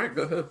time. All right,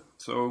 go ahead.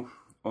 So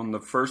on the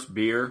first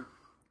beer,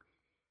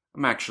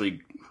 I'm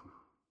actually,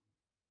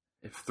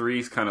 if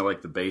 3's kind of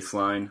like the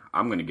baseline,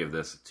 I'm going to give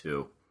this a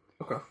 2.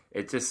 Okay.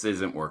 It just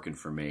isn't working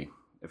for me.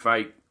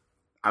 I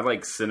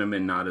like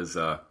cinnamon not as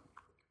a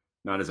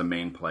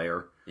main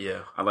player.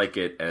 Yeah. I like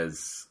it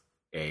as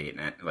a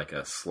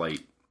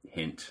slight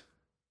hint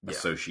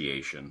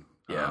association.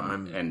 Yeah,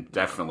 and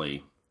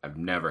definitely I've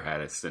never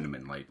had a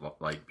cinnamon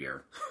light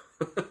beer.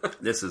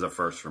 This is a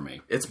first for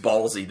me. It's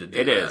ballsy to do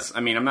It that. is.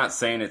 I mean, I'm not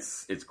saying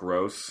it's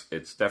gross.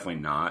 It's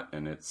definitely not,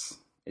 and it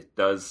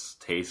does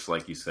taste,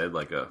 like you said,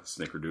 like a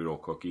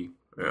snickerdoodle cookie.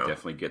 You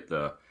definitely get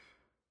the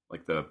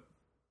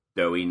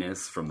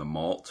doughiness from the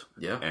malt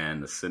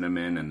and the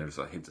cinnamon, and there's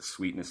a hint of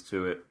sweetness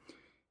to it.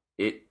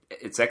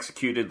 It's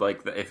executed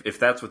like if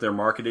that's what they're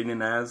marketing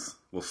it as,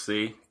 we'll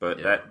see.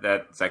 But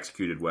that's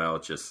executed well.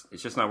 It's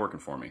just not working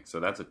for me.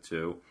 So that's a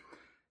 2.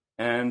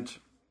 And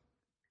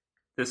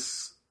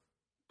this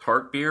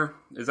tart beer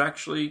is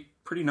actually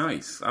pretty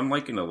nice. I'm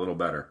liking it a little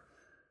better.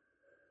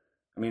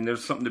 I mean,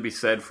 there's something to be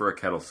said for a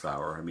kettle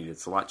sour. I mean,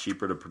 it's a lot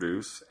cheaper to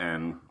produce,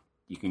 and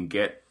you can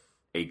get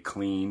a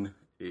clean.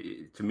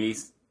 To me,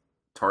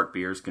 tart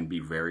beers can be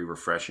very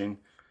refreshing,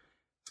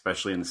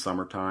 especially in the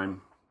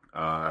summertime.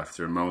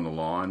 After mowing the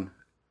lawn,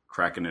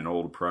 cracking an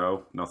Old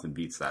Pro, nothing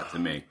beats that to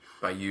me.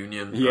 By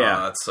Union? Yeah.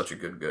 That's such a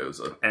good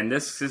goza. And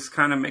this is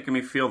kind of making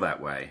me feel that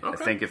way.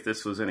 Okay. I think if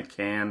this was in a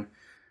can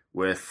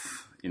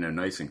with,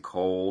 nice and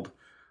cold,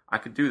 I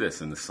could do this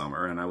in the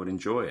summer and I would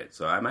enjoy it.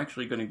 So I'm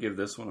actually going to give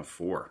this one a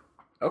 4.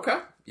 Okay.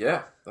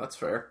 Yeah, that's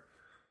fair.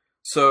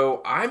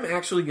 So I'm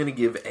actually going to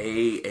give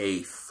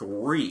a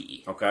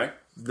 3. Okay.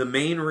 The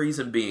main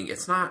reason being,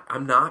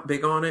 I'm not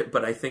big on it,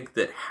 but I think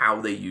that how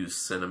they use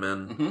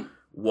cinnamon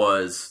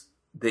was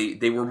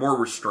they were more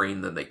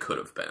restrained than they could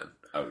have been.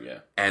 Oh, yeah.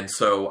 And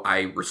so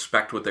I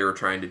respect what they were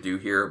trying to do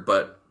here,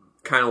 but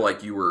kind of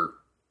like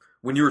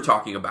when you were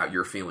talking about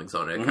your feelings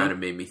on it, it kind of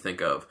made me think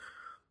of,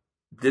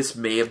 this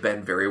may have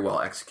been very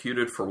well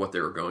executed for what they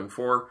were going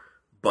for,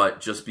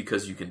 but just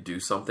because you can do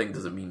something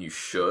doesn't mean you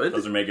should.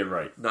 Doesn't make it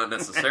right. Not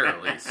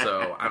necessarily.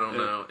 So I don't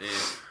know.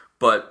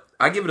 But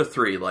I give it a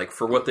 3. Like,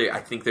 for what I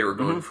think they were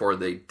going for,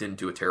 they didn't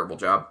do a terrible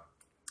job.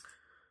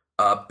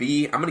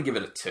 B, I'm going to give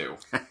it a 2.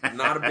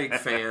 Not a big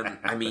fan.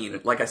 I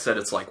mean, like I said,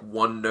 it's like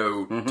one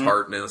note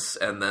tartness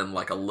and then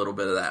like a little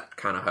bit of that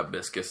kind of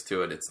hibiscus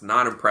to it. It's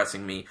not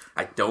impressing me.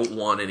 I don't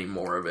want any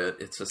more of it.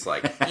 It's just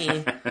like,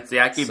 See,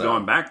 I keep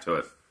going back to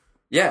it.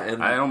 Yeah.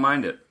 And I don't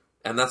mind it.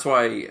 And that's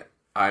why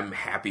I'm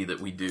happy that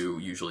we do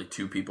usually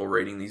 2 people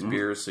rating these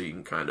beers, so you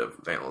can kind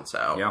of balance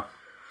out. Yeah.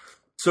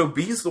 So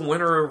B's the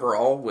winner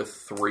overall with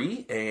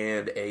 3,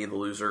 and A the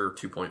loser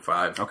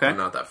 2.5. Okay. I'm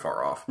not that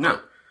far off. No.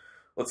 But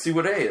let's see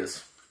what A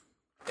is.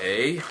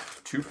 A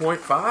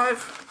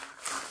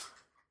 2.5.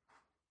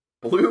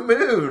 Blue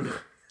Moon.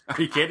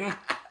 Are you kidding?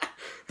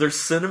 There's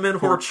cinnamon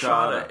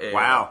horchata ale.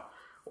 Wow.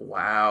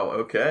 Wow.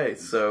 Okay.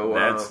 So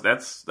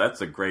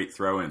that's a great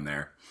throw in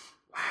there.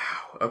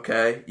 Wow.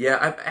 Okay. Yeah,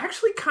 I've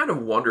actually kind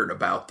of wondered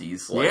about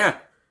these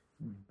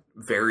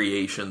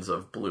variations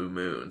of Blue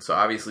Moon. So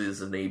obviously this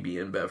is an AB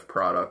InBev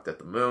product at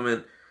the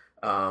moment.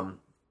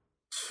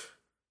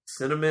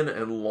 Cinnamon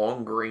and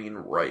long grain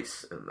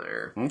rice in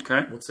there.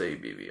 Okay. What's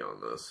ABV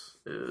on this?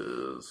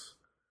 Is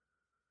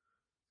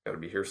got to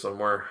be here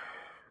somewhere.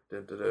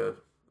 I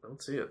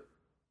don't see it.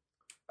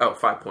 Oh,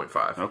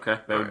 5.5. Okay.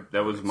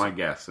 That was my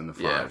guess in the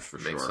 5 for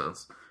sure. Makes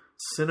sense.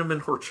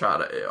 Cinnamon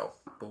horchata ale.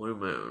 Blue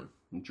Moon.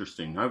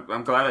 Interesting.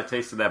 I'm glad I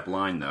tasted that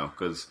blind, though,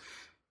 because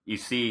you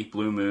see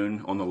Blue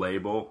Moon on the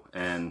label,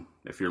 and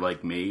if you're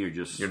like me,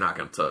 you're not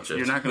going to touch it.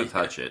 You're not going to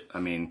touch it. I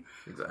mean,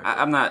 exactly.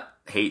 I'm not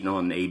hating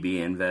on AB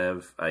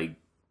InBev.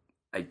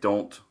 I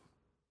don't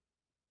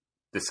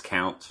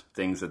discount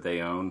things that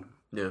they own.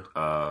 Yeah.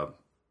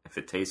 If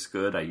it tastes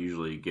good, I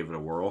usually give it a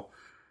whirl.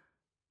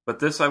 But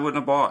this I wouldn't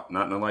have bought,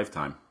 not in a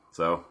lifetime.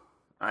 So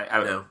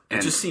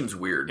it just seems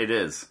weird. It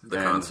is the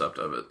concept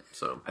of it.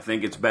 So I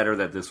think it's better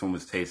that this one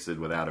was tasted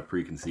without a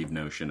preconceived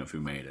notion of who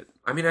made it.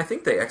 I mean, I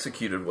think they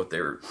executed what they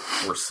were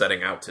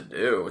setting out to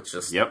do. It's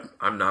just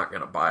I'm not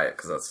going to buy it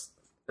because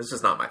it's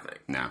just not my thing.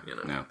 No,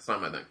 it's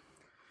not my thing.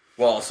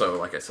 Well, also,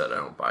 like I said, I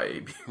don't buy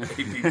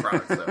AB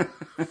products.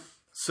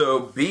 So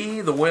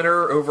B, the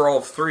winner overall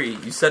of 3.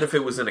 You said if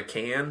it was in a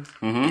can,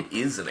 it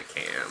is in a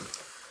can.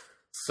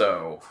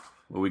 So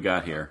what we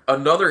got here?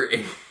 Another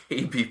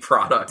AB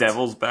product.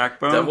 Devil's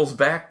Backbone? Devil's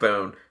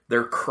Backbone.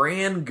 Their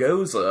Cran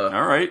Goza.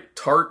 All right.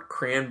 Tart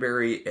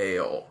Cranberry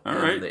Ale. All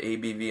right. The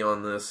ABV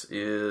on this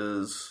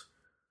is...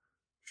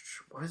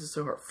 Why is it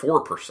so hard?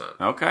 4%.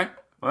 Okay.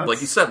 Well,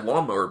 like you said,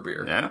 lawnmower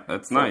beer. Yeah,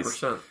 that's 4%.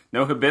 Nice.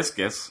 No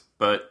hibiscus,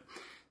 but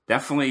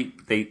definitely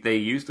they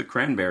used the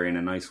cranberry in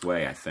a nice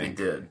way, I think.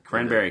 They did.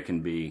 Cranberry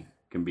can be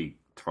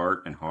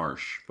tart and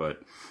harsh,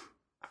 but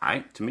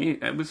to me,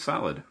 it was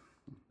solid.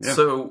 Yeah.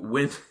 So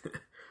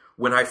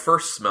when I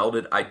first smelled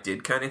it, I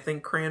did kind of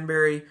think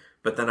cranberry,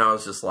 but then I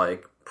was just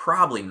like,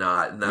 probably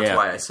not, and that's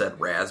why I said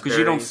raspberry. Because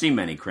you don't see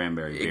many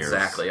cranberry beers.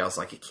 Exactly. I was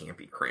like, it can't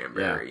be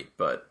cranberry,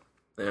 but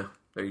yeah,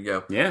 there you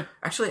go. Yeah.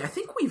 Actually, I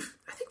think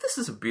this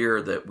is a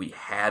beer that we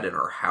had in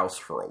our house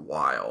for a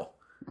while,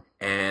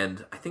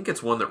 and I think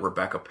it's one that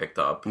Rebecca picked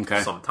up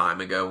some time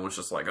ago and was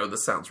just like, oh,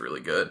 this sounds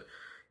really good,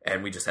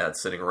 and we just had it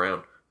sitting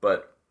around.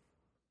 But,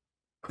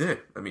 yeah,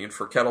 I mean,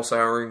 for kettle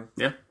souring,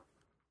 Yeah.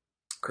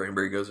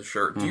 cranberry goes a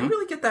shirt. Do you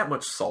really get that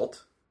much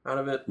salt out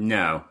of it?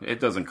 No, it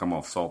doesn't come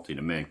off salty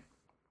to me.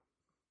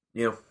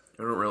 Yeah,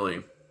 I don't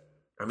really.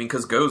 I mean,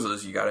 because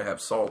Gozas, you got to have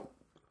salt.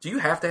 Do you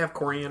have to have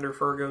coriander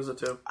for a Goza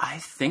too? I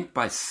think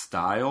by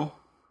style.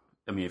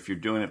 I mean, if you're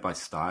doing it by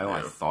style,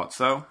 I thought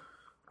so.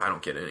 I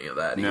don't get any of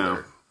that No.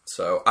 either.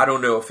 So I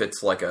don't know if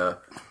it's like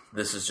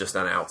this is just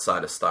an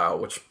outside of style,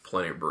 which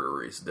plenty of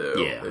breweries do.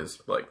 Yeah.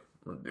 Is like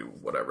do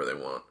whatever they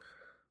want.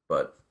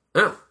 But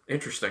yeah,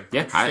 interesting.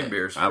 Yeah, Interesting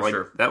beers for I like,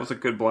 sure. That was a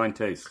good blind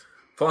taste.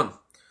 Fun.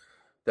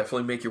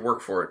 Definitely make you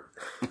work for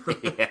it.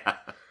 Yeah.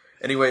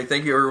 Anyway,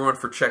 thank you everyone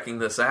for checking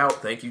this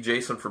out. Thank you,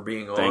 Jason, for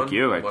being on. Thank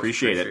you. I Much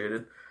appreciate it.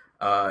 appreciated.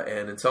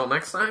 And until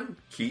next time,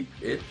 keep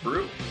it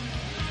brewed.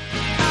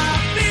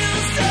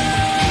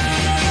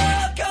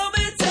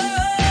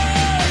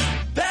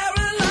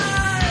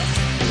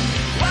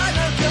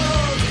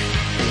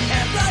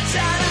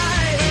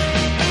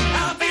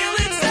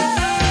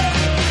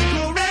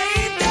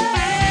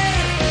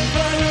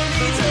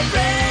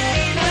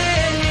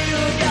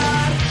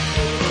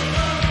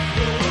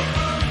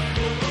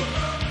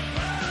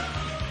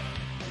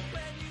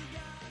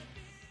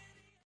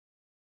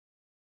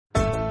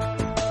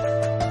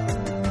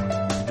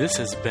 This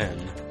has been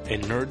a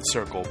Nerd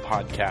Circle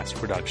podcast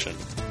production.